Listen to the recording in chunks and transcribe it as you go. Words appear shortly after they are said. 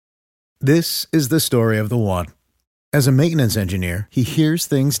This is the story of the one. As a maintenance engineer, he hears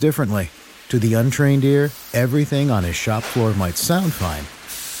things differently. To the untrained ear, everything on his shop floor might sound fine,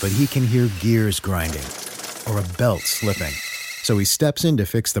 but he can hear gears grinding or a belt slipping. So he steps in to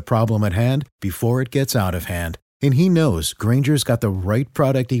fix the problem at hand before it gets out of hand. And he knows Grainger's got the right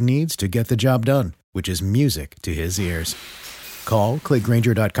product he needs to get the job done, which is music to his ears. Call, click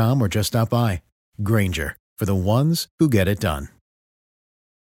Grainger.com, or just stop by. Grainger, for the ones who get it done.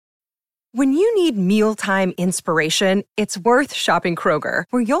 When you need mealtime inspiration, it's worth shopping Kroger,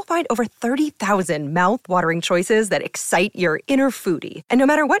 where you'll find over 30,000 mouth-watering choices that excite your inner foodie. And no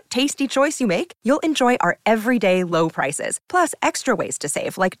matter what tasty choice you make, you'll enjoy our everyday low prices, plus extra ways to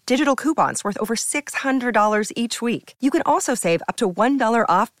save, like digital coupons worth over $600 each week. You can also save up to $1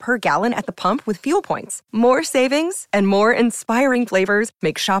 off per gallon at the pump with fuel points. More savings and more inspiring flavors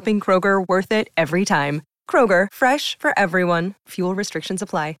make shopping Kroger worth it every time. Kroger, fresh for everyone. Fuel restrictions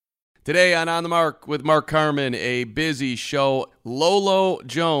apply. Today on the Mark with Mark Carman, a busy show. Lolo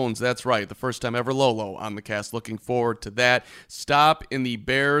Jones, that's right, the first time ever Lolo on the cast. Looking forward to that. Stop in the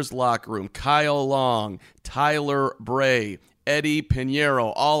Bears locker room. Kyle Long, Tyler Bray, Eddie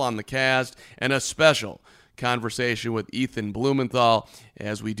Pinheiro, all on the cast, and a special conversation with Ethan Blumenthal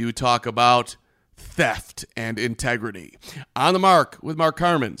as we do talk about theft and integrity. On the Mark with Mark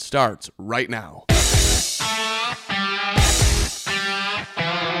Carman starts right now.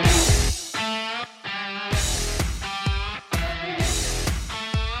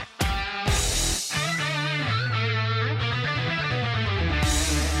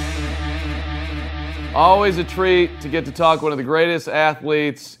 Always a treat to get to talk one of the greatest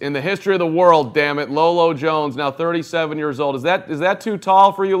athletes in the history of the world, damn it, Lolo Jones, now 37 years old. Is that too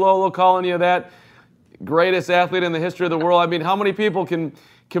tall for you, Lolo, calling you that greatest athlete in the history of the world? I mean, how many people can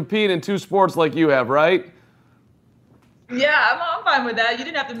compete in two sports like you have, right? Yeah, I'm fine with that. You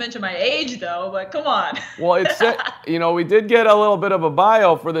didn't have to mention my age, though, but come on. Well, we did get a little bit of a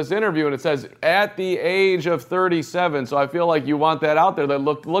bio for this interview, and it says, at the age of 37, so I feel like you want that out there. That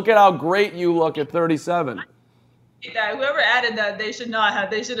look at how great you look at 37. Yeah, whoever added that, they should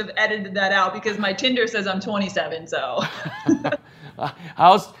have edited that out, because my Tinder says I'm 27, so.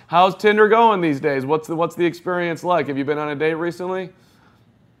 How's Tinder going these days? What's the experience like? Have you been on a date recently?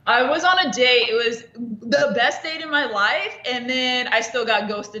 I was on a date. It was the best date in my life, and then I still got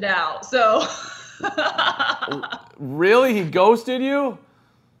ghosted out. So. Really? He ghosted you?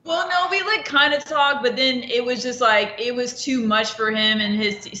 Well, no, we kind of talked, but then it was just it was too much for him, and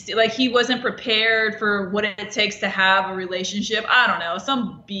he wasn't prepared for what it takes to have a relationship. I don't know,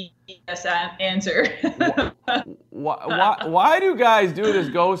 some BS answer. Why do guys do this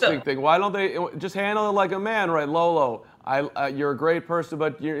ghosting thing? Why don't they just handle it like a man, right, Lolo? You're a great person,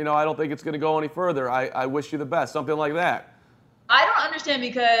 but I don't think it's going to go any further. I wish you the best, something like that. I don't understand,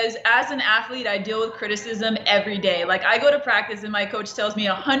 because as an athlete, I deal with criticism every day. I go to practice and my coach tells me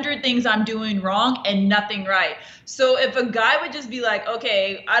 100 things I'm doing wrong and nothing right. So if a guy would just be like,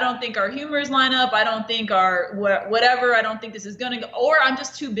 okay, I don't think our humors line up, I don't think our whatever, I don't think this is going to go, or I'm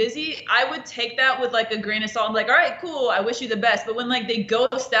just too busy, I would take that with a grain of salt. I'm like, all right, cool, I wish you the best. But when they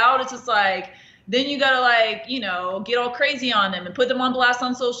ghost out, it's just then you gotta get all crazy on them and put them on blast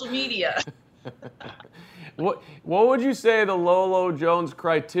on social media. What would you say the Lolo Jones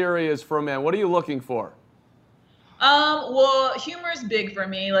criteria is for a man? What are you looking for? Well, humor is big for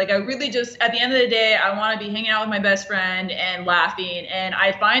me. I really just, at the end of the day, I want to be hanging out with my best friend and laughing. And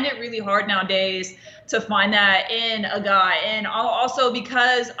I find it really hard nowadays to find that in a guy. And also,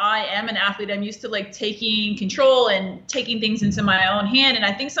 because I am an athlete, I'm used to taking control and taking things into my own hand. And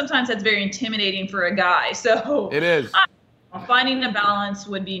I think sometimes that's very intimidating for a guy. So it is. Finding a balance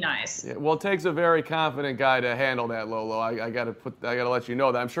would be nice. Yeah, well, it takes a very confident guy to handle that, Lolo. I gotta let you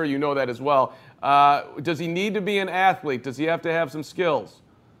know that. I'm sure you know that as well. Does he need to be an athlete? Does he have to have some skills?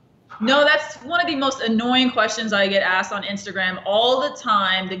 No, that's one of the most annoying questions I get asked on Instagram all the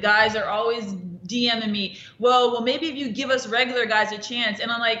time. The guys are always DMing me, well, maybe if you give us regular guys a chance.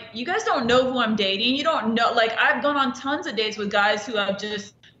 And I'm like, you guys don't know who I'm dating. You don't know. I've gone on tons of dates with guys who have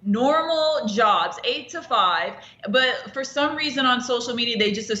just normal jobs, 8 to 5, but for some reason on social media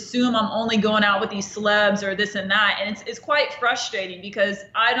they just assume I'm only going out with these celebs or this and that, and it's quite frustrating, because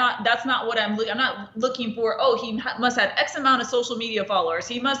that's not what I'm not looking for. Oh, he must have X amount of social media followers,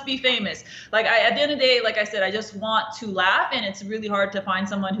 he must be famous. At the end of the day, like I said, I just want to laugh, and it's really hard to find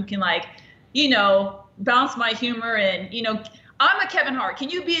someone who can bounce my humor. And I'm a Kevin Hart,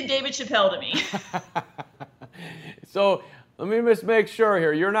 can you be a David Chappelle to me? So let me just make sure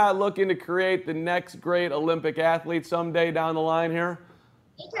here. You're not looking to create the next great Olympic athlete someday down the line here?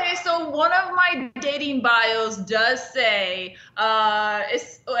 Okay, so one of my dating bios does say,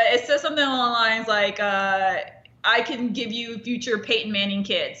 it says something along the lines like, I can give you future Peyton Manning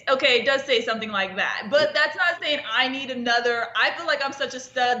kids. Okay, it does say something like that, but that's not saying I need another. I feel like I'm such a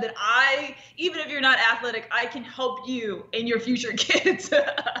stud that even if you're not athletic, I can help you and your future kids.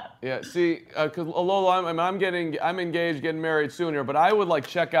 Yeah, see, because Lola, I'm engaged, getting married soon here, but I would like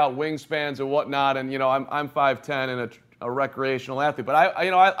check out wingspans and whatnot, and I'm 5'10" and a recreational athlete, but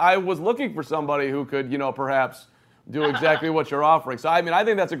I was looking for somebody who could perhaps do exactly what you're offering. So I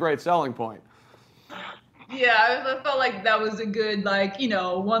think that's a great selling point. Yeah, I felt like that was a good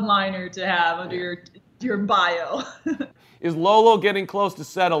one-liner to have under your bio. Is Lolo getting close to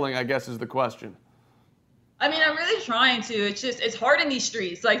settling, I guess is the question. I'm really trying to. It's hard in these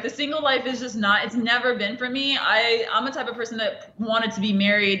streets. Like the single life is just not, it's never been for me. I'm a type of person that wanted to be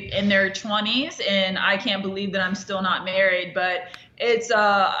married in their 20s, and I can't believe that I'm still not married, but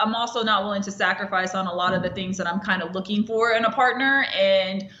I'm also not willing to sacrifice on a lot of the things that I'm kind of looking for in a partner.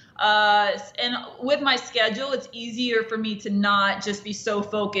 And with my schedule, it's easier for me to not just be so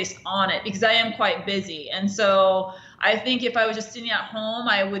focused on it because I am quite busy. And so I think if I was just sitting at home,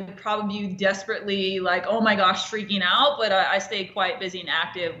 I would probably be desperately like, oh my gosh, freaking out. But I stay quite busy and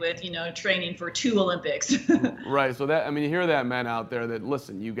active with, training for 2 Olympics. Right. So you hear that, men out there, that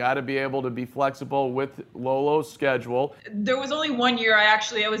listen, you got to be able to be flexible with Lolo's schedule. There was only 1 year I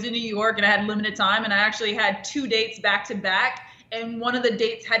was in New York and I had limited time, and I actually had 2 dates back to back. And one of the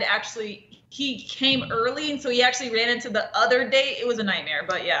dates he came early, and so he actually ran into the other date. It was a nightmare,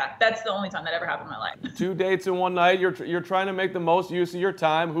 but yeah, that's the only time that ever happened in my life. 2 dates in one night. You're trying to make the most use of your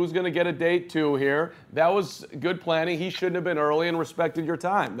time. Who's going to get a date 2 here? That was good planning. He shouldn't have been early and respected your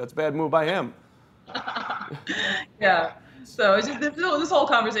time. That's a bad move by him. Yeah. So it's just, this whole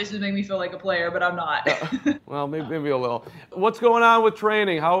conversation is making me feel like a player, but I'm not. Well, maybe a little. What's going on with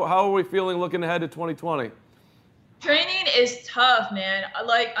training? How are we feeling looking ahead to 2020? Training is tough, man.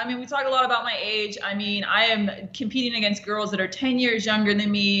 We talk a lot about my age. I am competing against girls that are 10 years younger than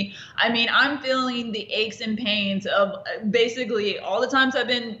me. I'm feeling the aches and pains of basically all the times I've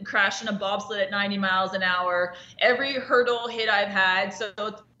been crashing a bobsled at 90 miles an hour, every hurdle hit I've had. So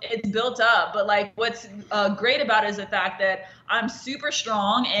it's built up. But what's great about it is the fact that I'm super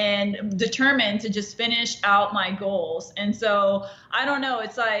strong and determined to just finish out my goals. And so I don't know.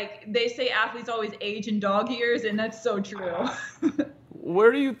 It's like they say athletes always age in dog years, and that's so true.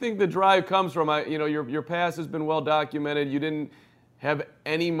 Where do you think the drive comes from? Your past has been well documented. You didn't have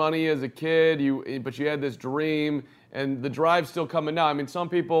any money as a kid, but you had this dream, and the drive's still coming now. Some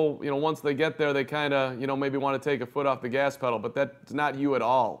people, once they get there, they kind of, maybe want to take a foot off the gas pedal, but that's not you at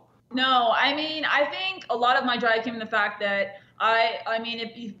all. No, I think a lot of my drive came from the fact that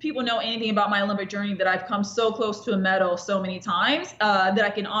if people know anything about my Olympic journey, that I've come so close to a medal so many times that I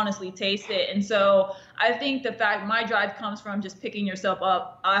can honestly taste it. And so I think the fact my drive comes from just picking yourself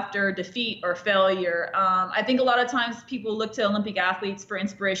up after defeat or failure. I think a lot of times people look to Olympic athletes for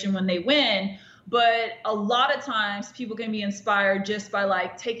inspiration when they win, but a lot of times people can be inspired just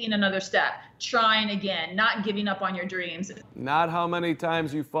by taking another step, trying again, not giving up on your dreams. Not how many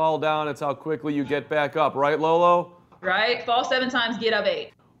times you fall down, it's how quickly you get back up, right, Lolo? Right? Fall 7 times, get up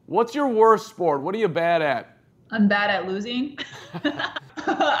 8. What's your worst sport? What are you bad at? I'm bad at losing.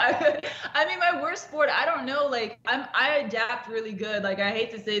 My worst sport, I don't know. I adapt really good. I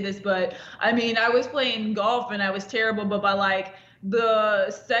hate to say this, but I was playing golf and I was terrible, but by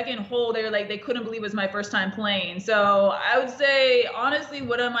the second hole, they couldn't believe it was my first time playing. So I would say, honestly,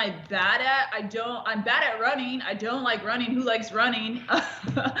 what am I bad at? I'm bad at running. I don't like running. Who likes running?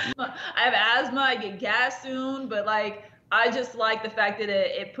 I have asthma. I get gas soon, but I just like the fact that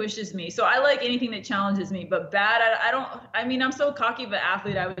it pushes me. So I like anything that challenges me, but bad, I'm so cocky of an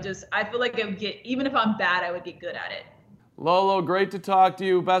athlete. I feel like even if I'm bad, I would get good at it. Lolo, great to talk to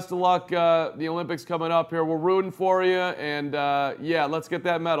you. Best of luck. The Olympics coming up here. We're rooting for you. And let's get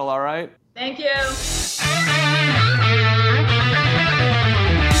that medal, all right? Thank you.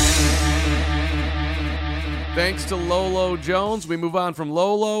 Thanks to Lolo Jones. We move on from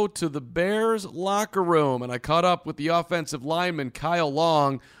Lolo to the Bears locker room. And I caught up with the offensive lineman, Kyle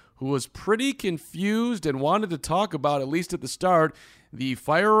Long, who was pretty confused and wanted to talk about, at least at the start, the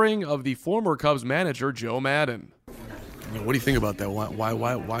firing of the former Cubs manager, Joe Maddon. What do you think about that? Why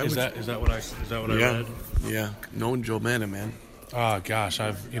is that what I read? Yeah, knowing Joe Maddon, man. Oh gosh,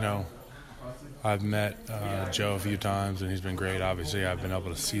 I've met Joe a few times, and he's been great. Obviously, I've been able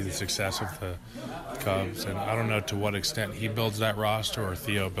to see the success of the Cubs, and I don't know to what extent he builds that roster or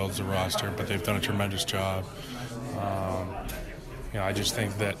Theo builds the roster, but they've done a tremendous job. I just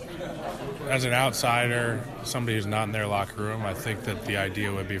think that as an outsider, somebody who's not in their locker room, I think that the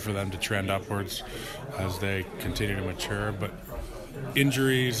idea would be for them to trend upwards as they continue to mature. But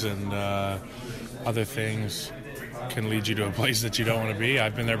injuries and other things can lead you to a place that you don't want to be.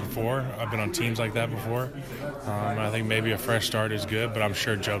 I've been there before. I've been on teams like that before. I think maybe a fresh start is good, but I'm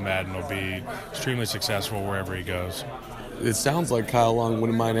sure Joe Madden will be extremely successful wherever he goes. It sounds like Kyle Long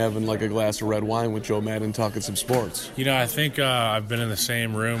wouldn't mind having like a glass of red wine with Joe Madden talking some sports. I think I've been in the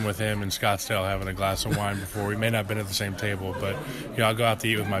same room with him in Scottsdale having a glass of wine before. We may not have been at the same table, but I'll go out to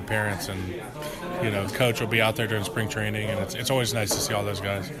eat with my parents, and the coach will be out there during spring training, and it's always nice to see all those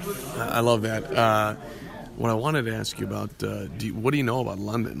guys. I love that. What I wanted to ask you about, what do you know about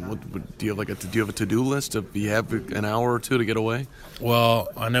London? Do you have a to-do list? Do you have an hour or two to get away? Well,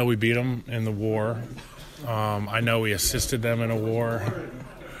 I know we beat them in the war. I know we assisted them in a war,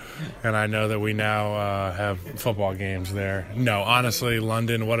 and I know that we now have football games there. No, honestly,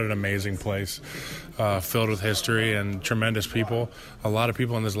 London, what an amazing place, filled with history and tremendous people. A lot of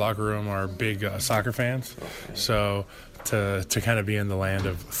people in this locker room are big soccer fans, so to kind of be in the land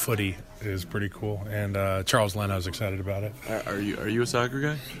of footy is pretty cool, and Charles Leno's excited about it. Are you a soccer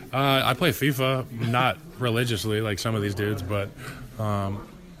guy? I play FIFA, not religiously like some of these dudes, but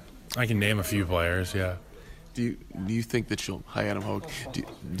I can name a few players, yeah. Do you think that you'll? Hi, Adam Hogue.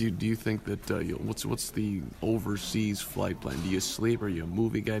 Do you think that what's the overseas flight plan? Do you sleep? Are you a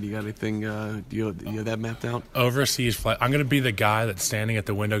movie guy? Do you got anything? Do you have that mapped out? Overseas flight. I'm gonna be the guy that's standing at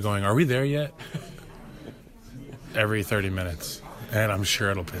the window going, "Are we there yet?" Every 30 minutes, and I'm sure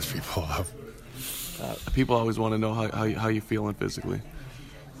it'll piss people off. People always want to know how you feeling physically.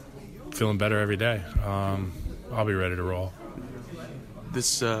 Feeling better every day. I'll be ready to roll.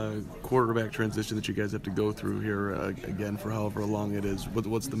 This quarterback transition that you guys have to go through here again for however long it is,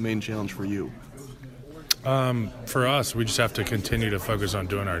 what's the main challenge for you? For us, we just have to continue to focus on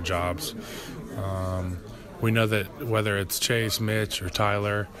doing our jobs. We know that whether it's Chase, Mitch, or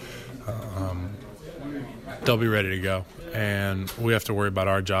Tyler, they'll be ready to go. And we have to worry about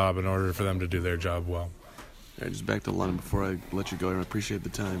our job in order for them to do their job well. All right, just back to London before I let you go. I appreciate the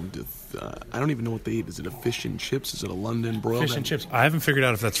time. I don't even know what they eat. Is it a fish and chips? Is it a London broiled? Fish and chips. I haven't figured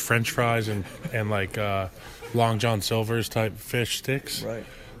out if that's French fries and like Long John Silver's type fish sticks. Right.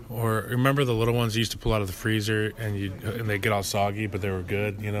 Or remember the little ones you used to pull out of the freezer and they get all soggy, but they were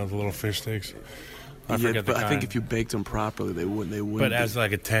good. The little fish sticks. I forget the kind. I think if you baked them properly, they wouldn't. But as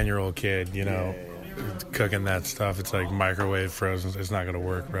like a 10-year-old kid, cooking that stuff, it's like microwave frozen. It's not going to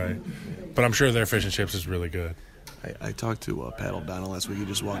work, right? But I'm sure their fish and chips is really good. I talked to Pat O'Donnell last week. He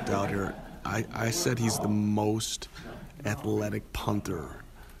just walked out here. I said he's the most athletic punter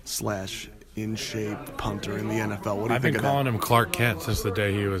 / in shape punter in the NFL. What do you think of that? I've been calling him Clark Kent since the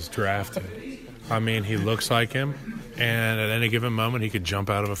day he was drafted. I mean, he looks like him, and at any given moment, he could jump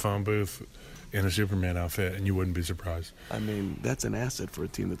out of a phone booth in a Superman outfit, and you wouldn't be surprised. I mean, that's an asset for a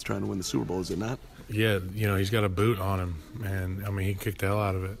team that's trying to win the Super Bowl, is it not? Yeah, he's got a boot on him, and, he kicked the hell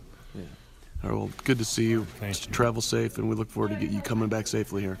out of it. Yeah. All right, well, good to see you. Thank you. Travel safe, and we look forward to get you coming back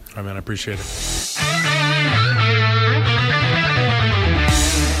safely here. All right, man, I appreciate it.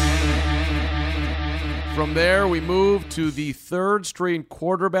 From there, we move to the third-string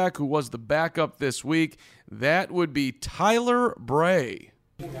quarterback who was the backup this week. That would be Tyler Bray.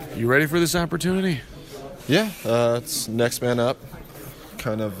 You ready for this opportunity? Yeah, it's next man up.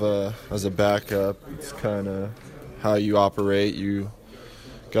 Kind of as a backup, it's kind of how you operate. You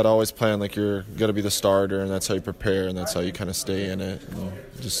got to always plan like you're going to be the starter, and that's how you prepare, and that's how you kind of stay in it. And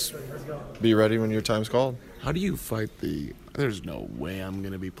just be ready when your time's called. How do you fight there's no way I'm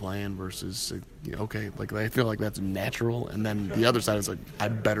going to be playing versus, I feel like that's natural, and then the other side is like, I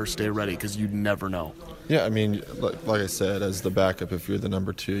better stay ready because you never know. Yeah, I mean, like I said, as the backup, if you're the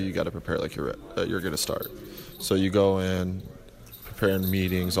number 2, you got to prepare like you're going to start. So you go in, preparing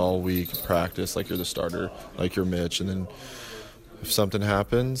meetings all week, practice like you're the starter, like you're Mitch, and then if something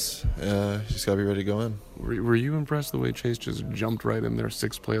happens, you just got to be ready to go in. Were you impressed the way Chase just jumped right in there,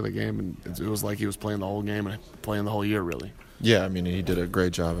 6th play of the game, and it was like he was playing the whole game and playing the whole year, really? Yeah, I mean, he did a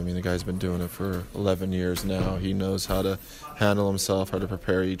great job. I mean, the guy's been doing it for 11 years now. He knows how to handle himself, how to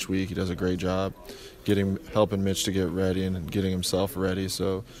prepare each week. He does a great job helping Mitch to get ready and getting himself ready.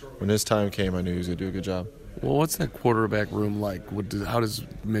 So when his time came, I knew he was going to do a good job. Well, what's that quarterback room like? How does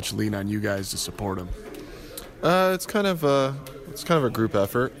Mitch lean on you guys to support him? It's kind of a group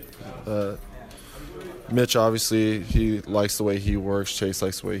effort. Mitch, obviously, he likes the way he works. Chase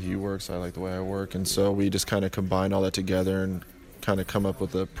likes the way he works. I like the way I work. And so we just kind of combine all that together and kind of come up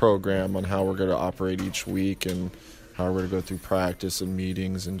with a program on how we're going to operate each week and how we're going to go through practice and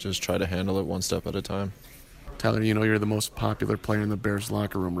meetings and just try to handle it one step at a time. Tyler, you know you're the most popular player in the Bears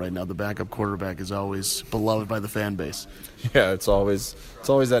locker room right now. The backup quarterback is always beloved by the fan base. Yeah, it's always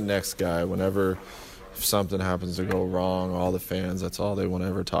that next guy. Whenever if something happens to go wrong, all the fans, that's all they want to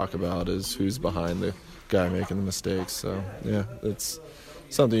ever talk about is who's behind the guy making the mistakes. So, yeah, it's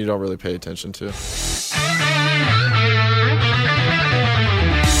something you don't really pay attention to.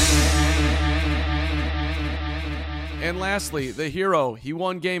 And lastly, the hero. He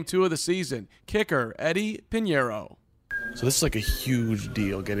won Game 2 of the season. Kicker, Eddie Pinheiro. So this is like a huge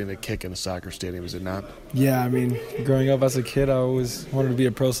deal, getting a kick in a soccer stadium, is it not? Yeah, I mean, growing up as a kid, I always wanted to be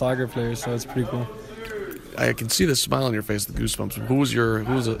a pro soccer player, so it's pretty cool. I can see the smile on your face, the goosebumps. Who was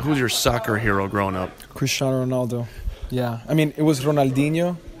your soccer hero growing up? Cristiano Ronaldo. Yeah, I mean, it was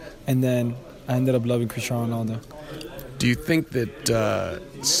Ronaldinho, and then I ended up loving Cristiano Ronaldo. Do you think that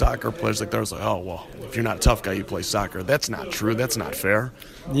soccer players like those, like, oh, well, if you're not a tough guy, you play soccer? That's not true. That's not fair.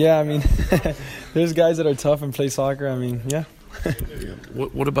 Yeah, I mean, there's guys that are tough and play soccer. I mean, yeah.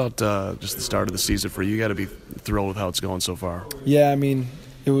 What about just the start of the season for you? You got to be thrilled with how it's going so far. Yeah, I mean,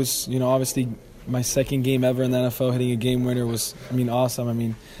 it was, obviously my second game ever in the NFL, hitting a game winner was, awesome. I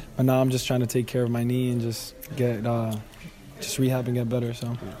mean, but now I'm just trying to take care of my knee and just get just rehab and get better.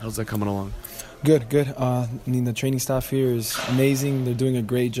 So how's that coming along? Good. I mean, the training staff here is amazing. They're doing a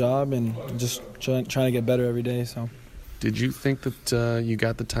great job and just trying to get better every day. So, did you think that you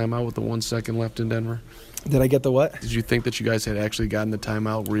got the timeout with the 1 second left in Denver? Did I get the what? Did you think that you guys had actually gotten the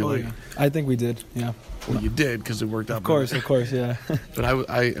timeout really? Oh, yeah. I think we did, yeah. Well, you did because it worked out. Of course, yeah. But I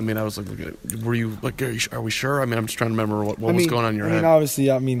was like, were you like, are we sure? I mean, I'm just trying to remember what was going on in your head.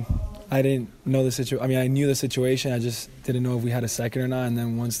 Obviously, I didn't know the situation. I mean, I knew the situation. I just didn't know if we had a second or not. And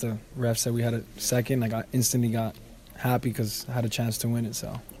then once the ref said we had a second, I instantly got happy because I had a chance to win it.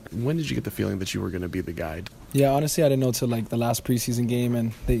 So. When did you get the feeling that you were going to be the guy? Yeah, honestly, I didn't know until the last preseason game,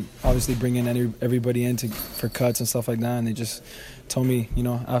 and they obviously bring in everybody in for cuts and stuff like that. And they just told me,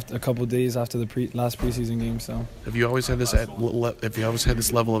 after a couple of days after the last preseason game. So. Have you always had this? Have you always had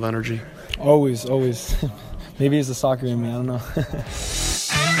this level of energy? Always. Maybe it's the soccer in me. I don't know.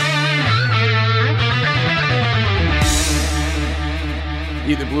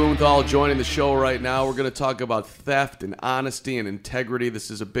 Ethan Blumenthal joining the show right now. We're going to talk about theft and honesty and integrity.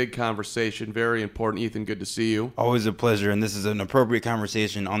 This is a big conversation, very important. Ethan, good to see you. Always a pleasure, and this is an appropriate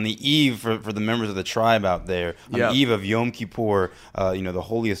conversation on the eve for the members of the tribe out there, on the eve of Yom Kippur, the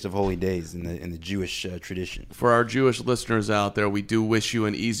holiest of holy days in the Jewish tradition. For our Jewish listeners out there, we do wish you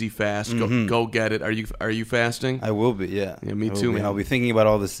an easy fast. Go get it. Are you fasting? I will be, yeah. Yeah, me too, man. I'll be thinking about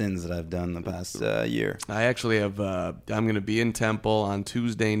all the sins that I've done the past year. I actually have. I'm going to be in Temple on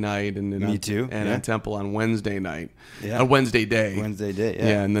Tuesday night, and then me too, and in Temple on Wednesday night, on Wednesday day,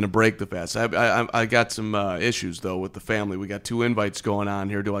 yeah, and then a break the fast. I got some issues though with the family. We got 2 invites going on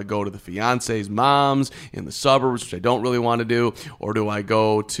here. Do I go to the fiance's mom's in the suburbs, which I don't really want to do, or do I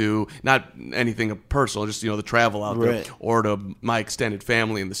go to not anything personal, just the travel out there, or to my extended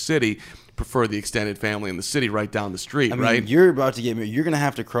family in the city? Prefer the extended family in the city right down the street, right? You're about to get married. You're going to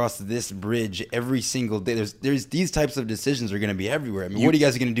have to cross this bridge every single day. There's these types of decisions are going to be everywhere. I mean, what are you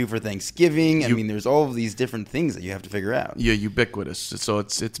guys going to do for Thanksgiving? There's all of these different things that you have to figure out. Yeah, ubiquitous. So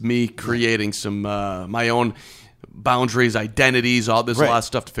it's me creating some my own boundaries, identities, all this a lot of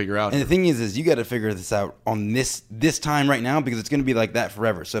stuff to figure out. And the thing is you got to figure this out on this time right now, because it's going to be like that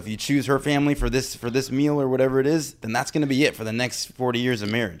forever. So if you choose her family for this meal or whatever it is, then that's going to be it for the next 40 years of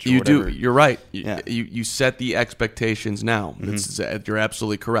marriage. You're right. You set the expectations now. You're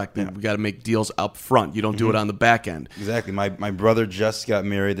absolutely correct. We got to make deals up front. You don't do it on the back end. Exactly. My brother just got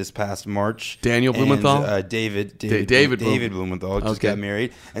married this past March. Daniel Blumenthal? And, David Blumenthal just got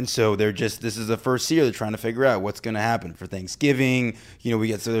married. And so this is the first year they're trying to figure out what's going to happen for Thanksgiving.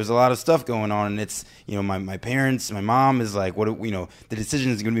 So there's a lot of stuff going on, and it's my parents, my mom is like, the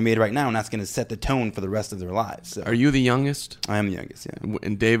decision is going to be made right now, and that's going to set the tone for the rest of their lives. So. Are you the youngest? I am the youngest, yeah.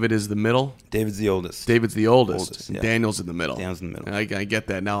 And David is the middle? David's the oldest. Yeah. Daniel's in the middle. Daniel's in the middle. I get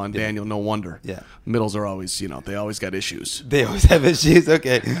that now on Daniel. No wonder. Yeah. Middles are always, they always got issues. They always have issues.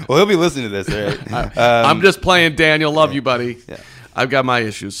 Okay. Well, he'll be listening to this, right? I'm just playing, Daniel. Love you, buddy. Yeah. I've got my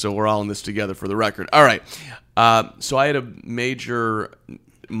issues, so we're all in this together for the record. All right. So I had a major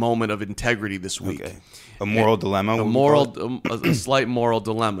moment of integrity this week. Okay. A moral dilemma? A slight moral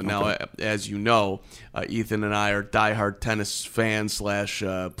dilemma. Okay. Now, as you know, Ethan and I are diehard tennis fans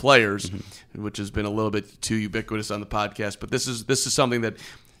 / players, which has been a little bit too ubiquitous on the podcast. But this is something that,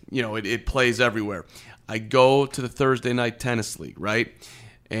 it plays everywhere. I go to the Thursday night tennis league, right?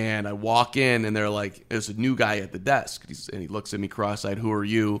 And I walk in, and they're like, there's a new guy at the desk. And he looks at me cross-eyed, who are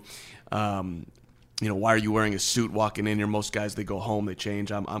you? why are you wearing a suit walking in here? Most guys, they go home, they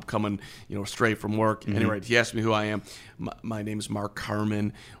change. I'm coming, straight from work. Mm-hmm. Anyway, he asked me who I am. My name is Mark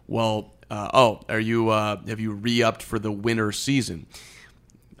Carman. Well, are you have you re-upped for the winter season?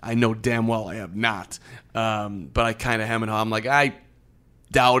 I know damn well I have not. But I kind of hem and haw. I'm like, I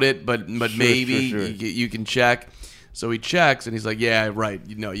doubt it, but maybe sure. You can check. So he checks, and he's like, yeah, right.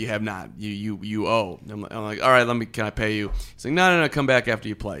 No, you have not. You owe. I'm like, all right, can I pay you? He's like, no, come back after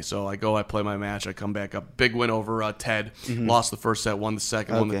you play. So I go, I play my match, I come back up. Big win over Ted. Mm-hmm. Lost the first set, won the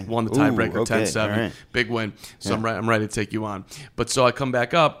second, won the tiebreaker, 10-7. Right. Big win. So yeah. I'm ready to take you on. But so I come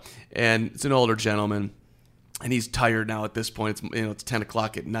back up, and it's an older gentleman, and he's tired now at this point. It's 10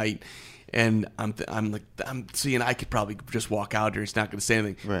 o'clock at night. And I'm seeing I could probably just walk out here. He's not going to say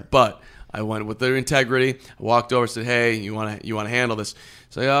anything. Right. But I went with their integrity. I walked over and said, hey, you want to handle this?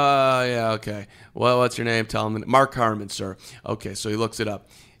 He's like, oh, yeah, okay. Well, what's your name? Tell him. Mark Carman, sir. Okay, so he looks it up.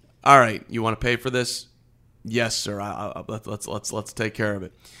 All right, you want to pay for this? Yes, sir. Let's take care of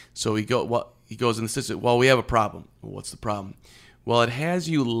it. So he goes in the system. Well, we have a problem. Well, what's the problem? Well, it has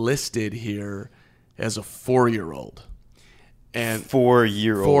you listed here as a 4-year-old. And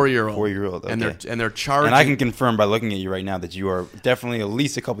 4-year-old. Okay. And they're charging. And I can confirm by looking at you right now that you are definitely at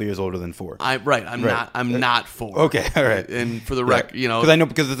least a couple years older than 4. I'm not 4. Okay, all right. And for the record,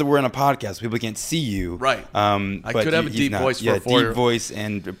 because we're in a podcast, people can't see you. Right. I could have a deep voice for a 4-year-old. Deep voice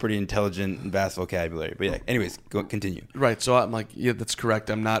and a pretty intelligent and vast vocabulary. But yeah, anyways, continue. Right. So I'm like, yeah, that's correct.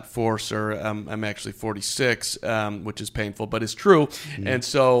 I'm not 4, sir. I'm actually 46, which is painful, but it's true. Mm-hmm. And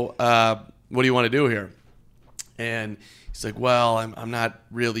so, what do you want to do here? And he's like, well, I'm not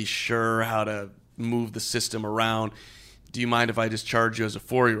really sure how to move the system around. Do you mind if I just charge you as a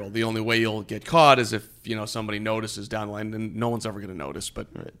 4-year-old? The only way you'll get caught is if, somebody notices down the line, and no one's ever going to notice. But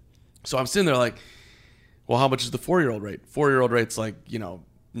right. So I'm sitting there like, well, how much is the 4-year-old rate? 4-year-old rate's like,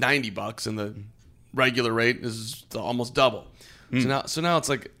 $90, and the regular rate is almost double. So now it's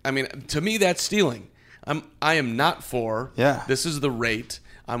like, to me, that's stealing. I am not 4. Yeah. This is the rate.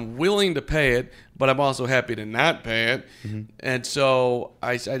 I'm willing to pay it, but I'm also happy to not pay it. Mm-hmm. And so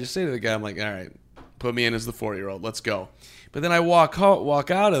I just say to the guy, I'm like, all right, put me in as the 4-year-old. Let's go. But then I walk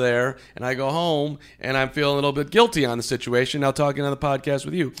out of there, and I go home, and I'm feeling a little bit guilty on the situation, now talking on the podcast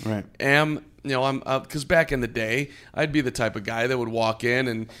with you. Right. Because back in the day, I'd be the type of guy that would walk in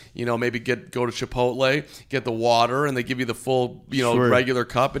and, maybe go to Chipotle, get the water, and they give you the full, regular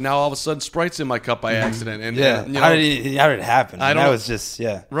cup, and now all of a sudden Sprite's in my cup by accident. And yeah, how did it happen? That was just,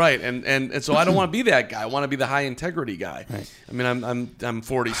 yeah. Right, and so I don't want to be that guy. I want to be the high integrity guy. Right. I'm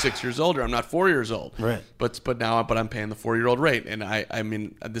 46 years older. I'm not 4 years old. Right. But I'm paying the 4-year-old rate,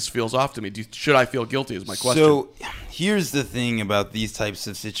 and this feels off to me. Should I feel guilty? Is my question. So here's the thing about these types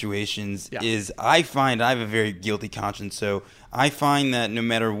of situations. Yeah. Is I find I have a very guilty conscience, so I find that no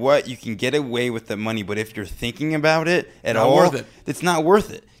matter what, you can get away with the money, but if you're thinking about it at all, worth it. It's not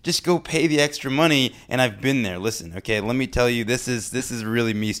worth it. Just go pay the extra money, and I've been there. Listen, okay, let me tell you, this is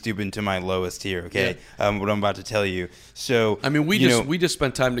really me stooping to my lowest here, okay? Yeah. What I'm about to tell you. So we just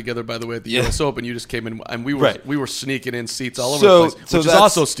spent time together, by the way, at the US Open. You just came in, and we were sneaking in seats all over the place, which is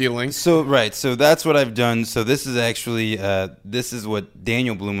also stealing. So that's what I've done. So this is actually this is what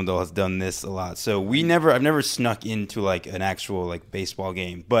Daniel Blumenthal has done this a lot. So I've never snuck into like an actual like baseball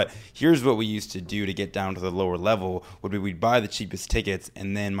game, but here's what we used to do to get down to the lower level. We'd buy the cheapest tickets,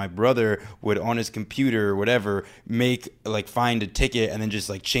 and then my brother would on his computer or whatever find a ticket and then just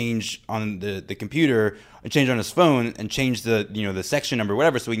like change on the computer, change on his phone and change the section number or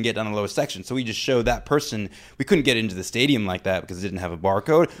whatever, so we can get down the lowest section. So we just show that person. We couldn't get into the stadium like that because it didn't have a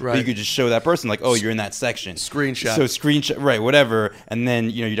barcode. Right. But you could just show that person like, oh, you're in that section. Screenshot. So screenshot, right? Whatever. And then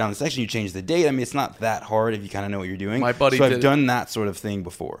you're down the section. You change the date. It's not that hard if you kind of know what you're doing. My buddy. So I've done that sort of thing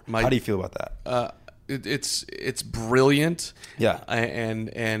before. How do you feel about that? It's brilliant. Yeah.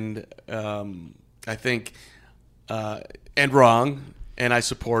 And I think and wrong. And I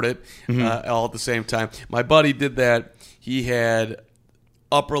support it all at the same time. My buddy did that. He had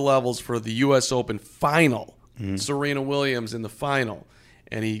upper levels for the U.S. Open final. Serena Williams in the final.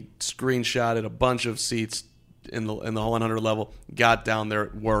 And he screenshotted a bunch of seats in the 100 level, got down there,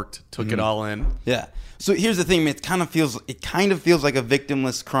 worked, took it all in. Yeah. So here's the thing, it kind of feels like a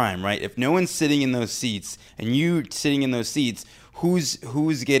victimless crime, right? If no one's sitting in those seats and you sitting in those seats, who's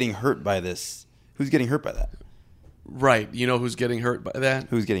getting hurt by this? Who's getting hurt by that? Right. You know who's getting hurt by that?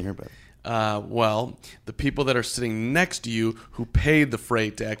 Who's getting hurt by that? Well, the people that are sitting next to you who paid the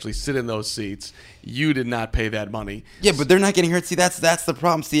freight to actually sit in those seats, You did not pay that money. Yeah, but they're not getting hurt. See, that's the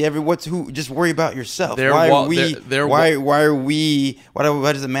problem. See, just worry about yourself. Why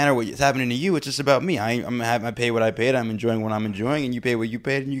does it matter what's happening to you? It's just about me. I pay what I paid. I'm enjoying what I'm enjoying, and you pay what you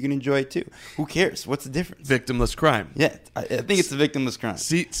paid, and you can enjoy it too. Who cares? What's the difference? Victimless crime. Yeah, I think it's a victimless crime.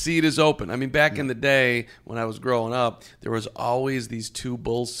 Seat is open. I mean, back in the day when I was growing up, there was always these 2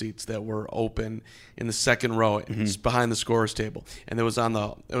 bull seats that were open in the second row, behind the scorer's table, and it was on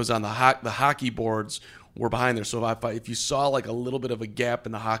the hockey boards were behind there. So if you saw like a little bit of a gap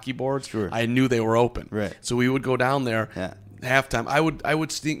in the hockey boards, I knew they were open. Right. So we would go down there. Yeah. Halftime, I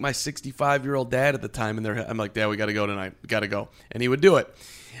would sneak my 65-year-old dad at the time in there. I'm like, Dad, we got to go tonight. We got to go, and he would do it.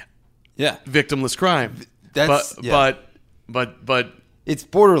 Yeah. Victimless crime. But it's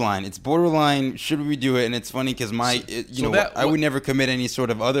borderline. It's borderline. Should we do it? And it's funny because I would never commit any sort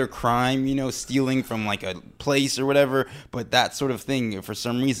of other crime, stealing from like a place or whatever. But that sort of thing, for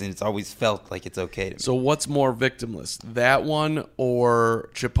some reason, it's always felt like it's okay to me. So what's more victimless, that one or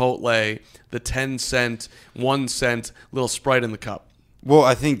Chipotle, the 10-cent, 1-cent little Sprite in the cup? Well,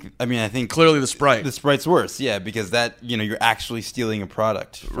 I think clearly the Sprite. The Sprite's worse, yeah, because that you're actually stealing a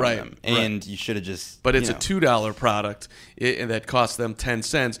product from them, and you should have just. But it's a $2 product that costs them 10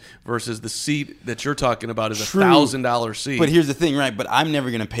 cents versus the seat that you're talking about is a $1,000 seat. But here's the thing, right? But I'm never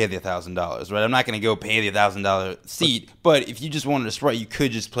going to pay the $1,000, right? I'm not going to go pay the $1,000 seat. But if you just wanted a Sprite, you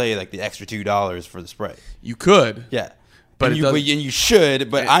could just pay like the extra $2 for the Sprite. You could, yeah. But you should,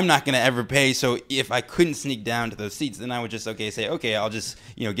 but I'm not going to ever pay. So if I couldn't sneak down to those seats, then I would just say, I'll just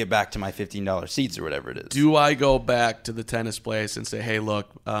get back to my $15 seats or whatever it is. Do I go back to the tennis place and say, hey, look,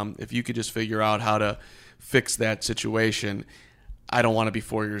 if you could just figure out how to fix that situation, I don't want to be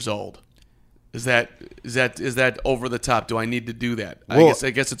 4 years old. Is that over the top? Do I need to do that? Well, I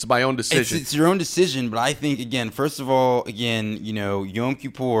guess it's my own decision. It's your own decision, but I think first of all, Yom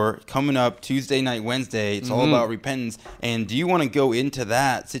Kippur coming up Tuesday night, Wednesday. It's all about repentance. And do you want to go into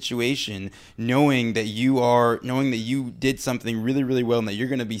that situation knowing that you did something really, really well and that you're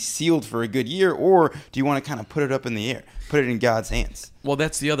going to be sealed for a good year, or do you want to kind of put it up in the air, put it in God's hands? Well,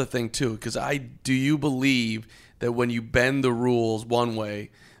 that's the other thing too, because do you believe that when you bend the rules one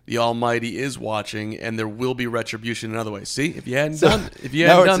way, the Almighty is watching, and there will be retribution another way. See, if you hadn't done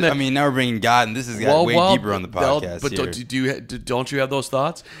that, now we're bringing God, and this is way deeper on the podcast. But don't you have those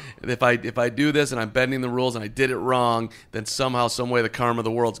thoughts? If I do this and I'm bending the rules and I did it wrong, then somehow, some way, the karma of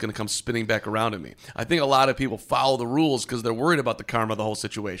the world is going to come spinning back around at me. I think a lot of people follow the rules because they're worried about the karma of the whole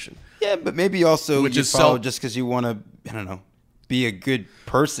situation. Yeah, but maybe also you follow just because you want to, be a good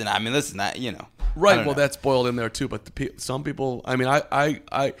person. I mean, listen, Right, well, that's boiled in there too. But some people, I mean,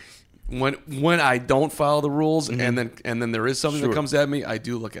 I when I don't follow the rules, and then there is something that comes at me, I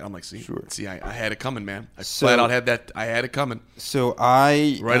do look at. I'm like, see, I had it coming, man. I flat out had that. I had it coming. So up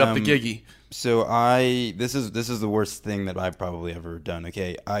the giggy. So this is the worst thing that I've probably ever done.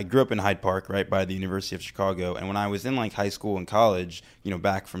 Okay, I grew up in Hyde Park, right by the University of Chicago, and when I was in like high school and college,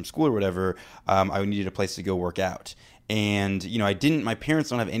 back from school or whatever, I needed a place to go work out. And, my parents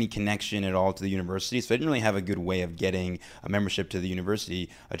don't have any connection at all to the university, so I didn't really have a good way of getting a membership to the university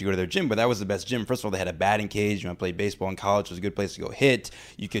to go to their gym, but that was the best gym. First of all, they had a batting cage. I played baseball in college. It was a good place to go hit.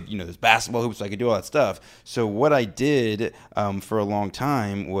 You could, there's basketball hoops, so I could do all that stuff. So what I did for a long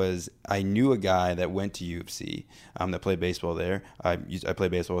time was I knew a guy that went to U of C that played baseball there. I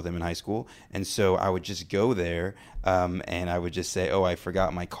played baseball with him in high school, and so I would just go there and I would just say, oh, I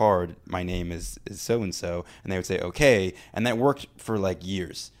forgot my card. My name is so-and-so. And they would say, okay. And that worked for like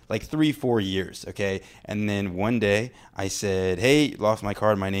years, like 3-4 years. Okay. And then one day I said, hey, lost my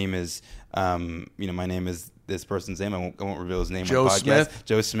card. My name is, my name is this person's name. I won't reveal his name on the podcast. Smith.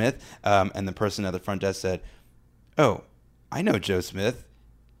 Joe Smith. And the person at the front desk said, oh, I know Joe Smith.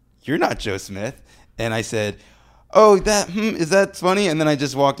 You're not Joe Smith. And I said, oh, is that funny? And then I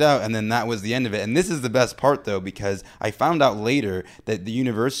just walked out, and then that was the end of it. And this is the best part, though, because I found out later that the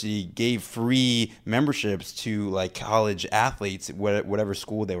university gave free memberships to like college athletes, whatever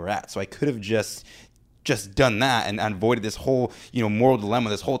school they were at. So I could have just done that and avoided this whole moral dilemma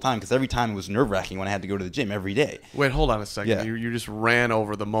this whole time, because every time it was nerve-wracking when I had to go to the gym every day. Wait, hold on a second. Yeah. You just ran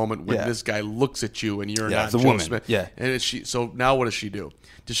over the moment when this guy looks at you and you're not Joe Smith. Yeah. And so now what does she do?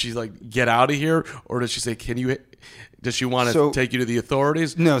 Does she like get out of here, or does she say, does she want to take you to the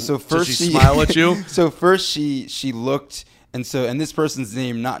authorities? No. So first does she smile at you? So first she looked And this person's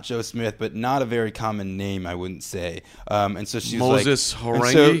name, not Joe Smith, but not a very common name, I wouldn't say. And so she was Moses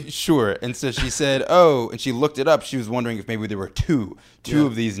Harangi? Sure. And so she said, and she looked it up. She was wondering if maybe there were two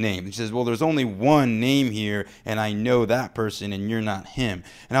of these names. And she says, well, there's only one name here, and I know that person, and you're not him.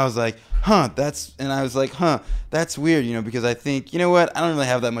 And I was like, that's weird, because I think, you know what, I don't really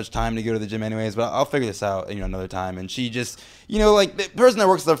have that much time to go to the gym anyways, but I'll figure this out, another time. And she just, like the person that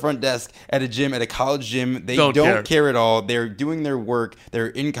works at the front desk at a gym, at a college gym, they don't care at all. They're doing their work. They're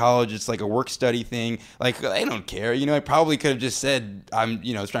in college. It's like a work study thing. Like, they don't care. I probably could have just said, I'm,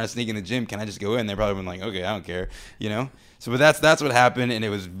 trying to sneak in the gym. Can I just go in? They probably been like, okay, I don't care, So, but that's what happened, and it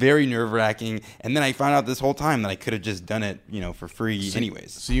was very nerve-wracking. And then I found out this whole time that I could have just done it, for free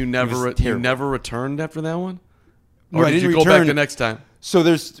anyways. So you never returned after that one? Or No, I did didn't you return. go back the next time? So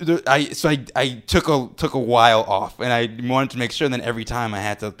I took a while off, and I wanted to make sure. Then every time I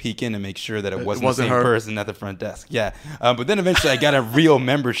had to peek in and make sure that it wasn't the same person at the front desk. Yeah, but then eventually I got a real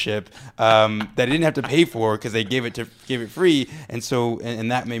membership that I didn't have to pay for because they gave it free,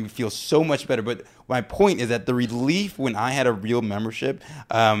 and that made me feel so much better. But my point is that the relief when I had a real membership,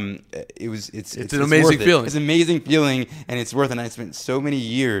 it's an amazing feeling. It's an amazing feeling, and it's worth it. And I spent so many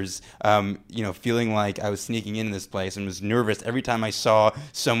years, feeling like I was sneaking into this place and was nervous every time I saw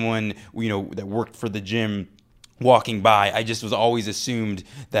someone, that worked for the gym walking by. I just was always assumed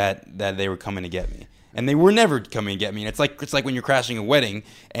that they were coming to get me. And they were never coming to get me. And it's like when you're crashing a wedding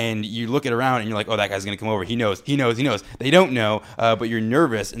and you look around and you're like, oh, that guy's going to come over. He knows. They don't know, but you're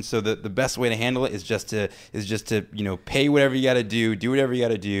nervous. And so the best way to handle it is just to pay whatever you got to do whatever you got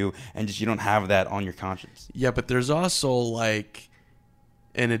to do, and just you don't have that on your conscience. Yeah, but there's also like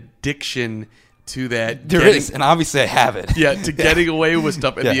an addiction to that. There is, and obviously I have it. Yeah, to getting away with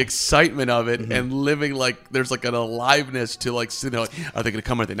stuff and the excitement of it, and living like there's like an aliveness to like sitting there like, are they going to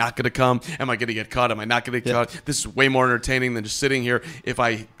come? Are they not going to come? Am I going to get caught? Am I not going to get caught? This is way more entertaining than just sitting here. If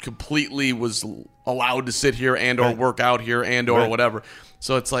I completely was allowed to sit here and or work out here and or whatever.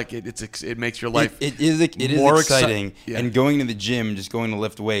 So it's like it makes your life it is more exciting. And going to the gym, just going to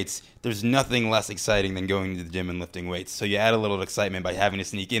lift weights, there's nothing less exciting than going to the gym and lifting weights. So you add a little excitement by having to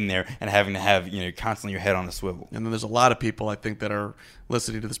sneak in there and having to have constantly your head on a swivel. And then there's a lot of people I think that are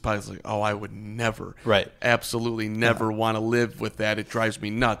listening to this podcast like, oh, I would never, absolutely never want to live with that. It drives me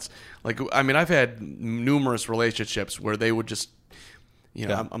nuts. Like, I mean, I've had numerous relationships where they would just,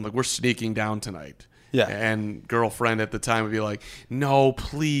 I'm like, we're sneaking down tonight. Yeah. And girlfriend at the time would be like, no,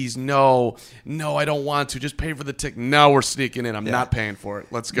 please, no, I don't want to. Just pay for the ticket. No, we're sneaking in. I'm not paying for it.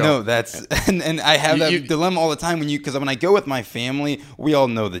 Let's go. No, that's and I have that dilemma all the time because when I go with my family, we all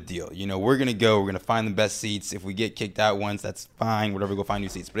know the deal. We're gonna go. We're gonna find the best seats. If we get kicked out once, that's fine. Whatever, go find new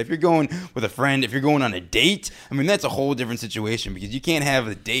seats. But if you're going with a friend, if you're going on a date, I mean that's a whole different situation because you can't have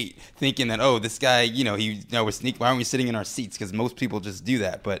a date thinking that this guy, we're sneaking. Why aren't we sitting in our seats? Because most people just do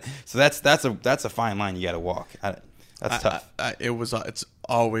that. But so that's a fine line you got to walk. That's tough. It's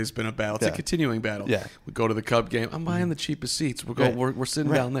always been a battle. It's a continuing battle. Yeah. We go to the Cub game. I'm buying the cheapest seats. We're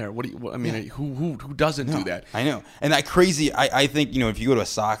sitting down there. Who doesn't do that? I know. And that crazy. I think if you go to a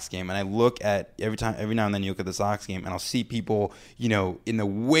Sox game and I look at every now and then you look at the Sox game and I'll see people in the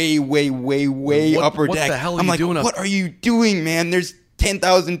way upper deck. What the hell are I'm you like, doing? What are you doing, man? There's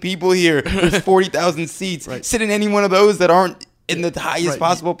 10,000 people here. There's 40,000 seats. Sit in any one of those that aren't in the highest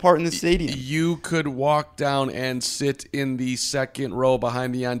possible part in the stadium. You could walk down and sit in the second row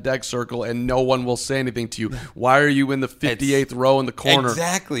behind the on-deck circle, and no one will say anything to you. Why are you in the 58th row in the corner?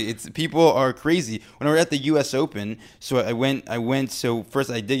 Exactly. People are crazy. When I was at the U.S. Open, so I went. So first,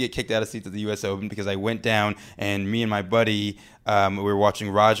 I did get kicked out of seats at the U.S. Open because I went down, and me and my buddy. We were watching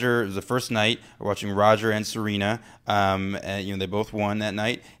Roger. It was the first night. We were watching Roger and Serena. And, they both won that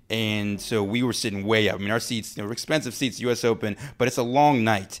night. And so we were sitting way up. I mean, our seats, were expensive seats, U.S. Open, but it's a long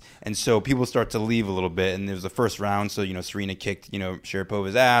night. And so people start to leave a little bit. And it was the first round. So, Serena kicked,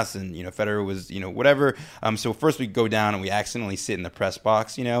 Sharapova's ass and, Federer was, whatever. So first we go down and we accidentally sit in the press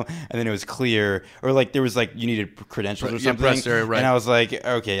box, and then it was clear or like there was like you needed credentials or something. Press area, right. And I was like,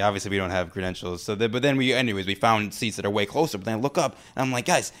 okay, obviously we don't have credentials. So, but then we found seats that are way closer. But then I look up and I'm like,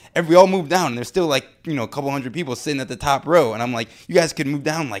 guys, we all moved down. And there's still like, a couple hundred people sitting at the top row. And I'm like, you guys could move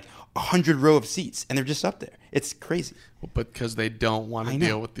down like 100 row of seats, and they're just up there. It's crazy. Well, but because they don't want to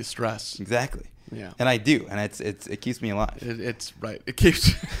deal with the stress. Exactly. Yeah. And I do, and it keeps me alive. It's right. It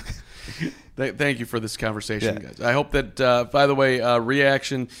keeps. Thank you for this conversation, guys. I hope that, by the way,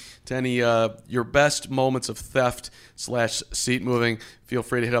 reaction to any your best moments of theft / seat moving, feel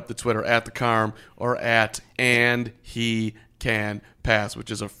free to hit up the Twitter at the Carm or at and he can pass,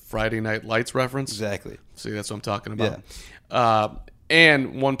 which is a Friday Night Lights reference. Exactly. See, that's what I'm talking about. Yeah.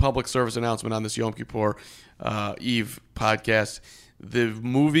 And one public service announcement on this Yom Kippur Eve podcast. The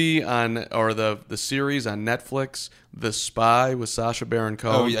movie the series on Netflix, The Spy with Sacha Baron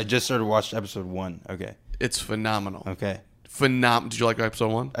Cohen. Oh, I just started watching episode 1. Okay. It's phenomenal. Okay. Did you like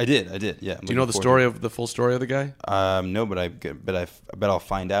episode 1? I did. Yeah. Do you know the full story of the guy? No, but I bet I'll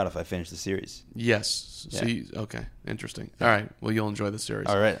find out if I finish the series. Yes. Yeah. See, okay, interesting. All right. Well, you'll enjoy the series.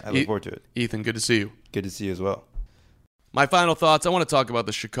 All right. I look forward to it. Ethan, good to see you. Good to see you as well. My final thoughts. I want to talk about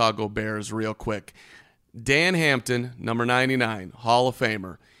the Chicago Bears real quick. Dan Hampton, number 99, Hall of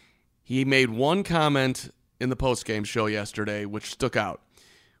Famer. He made one comment in the postgame show yesterday which stuck out,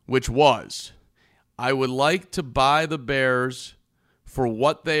 which was, I would like to buy the Bears for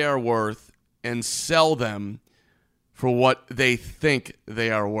what they are worth and sell them for what they think they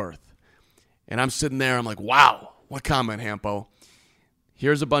are worth. And I'm sitting there, I'm like, wow, what comment, Hampo?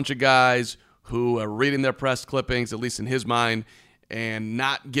 Here's a bunch of guys who are reading their press clippings, at least in his mind, and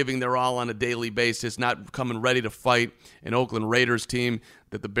not giving their all on a daily basis, not coming ready to fight an Oakland Raiders team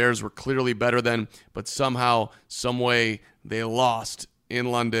that the Bears were clearly better than, but somehow, some way, they lost in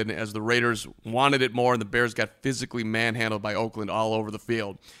London as the Raiders wanted it more and the Bears got physically manhandled by Oakland all over the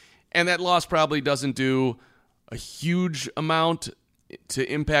field. And that loss probably doesn't do a huge amount to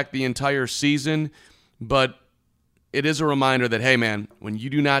impact the entire season, but it is a reminder that, hey, man, when you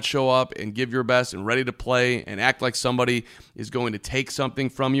do not show up and give your best and ready to play and act like somebody is going to take something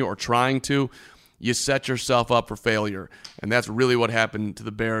from you or trying to, you set yourself up for failure. And that's really what happened to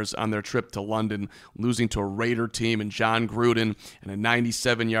the Bears on their trip to London, losing to a Raider team and John Gruden and a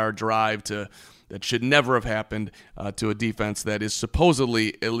 97-yard drive that should never have happened to a defense that is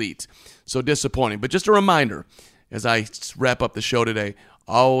supposedly elite. So disappointing. But just a reminder, as I wrap up the show today,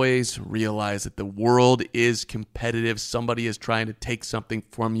 always realize that the world is competitive. Somebody is trying to take something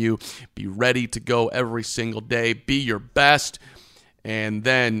from you. Be ready to go every single day. Be your best. And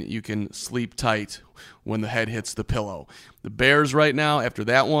then you can sleep tight when the head hits the pillow. The Bears right now, after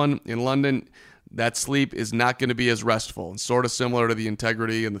that one in London, that sleep is not going to be as restful and sort of similar to the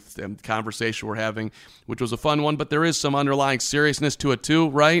integrity and the conversation we're having, which was a fun one, but there is some underlying seriousness to it too,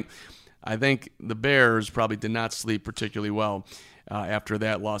 right? I think the Bears probably did not sleep particularly well after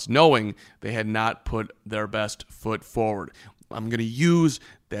that loss, knowing they had not put their best foot forward. I'm going to use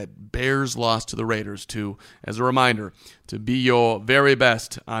that Bears loss to the Raiders as a reminder to be your very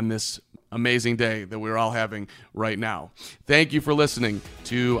best on this amazing day that we're all having right now. Thank you for listening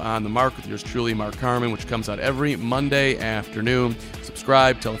to On the Mark with yours truly, Mark Carman, which comes out every Monday afternoon.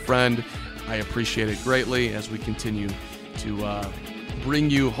 Subscribe, tell a friend. I appreciate it greatly as we continue to bring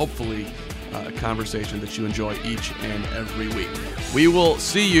you, hopefully, a conversation that you enjoy each and every week. We will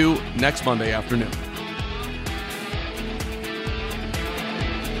see you next Monday afternoon.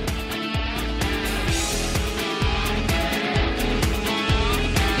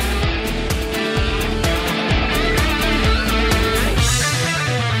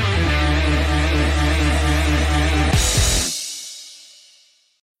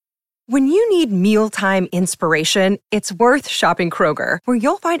 When you need mealtime inspiration, it's worth shopping Kroger, where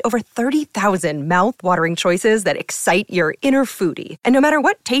you'll find over 30,000 mouth-watering choices that excite your inner foodie. And no matter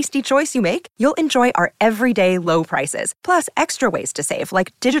what tasty choice you make, you'll enjoy our everyday low prices, plus extra ways to save,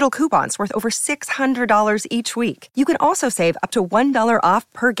 like digital coupons worth over $600 each week. You can also save up to $1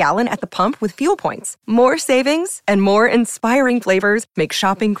 off per gallon at the pump with fuel points. More savings and more inspiring flavors make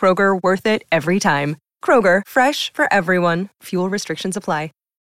shopping Kroger worth it every time. Kroger, fresh for everyone. Fuel restrictions apply.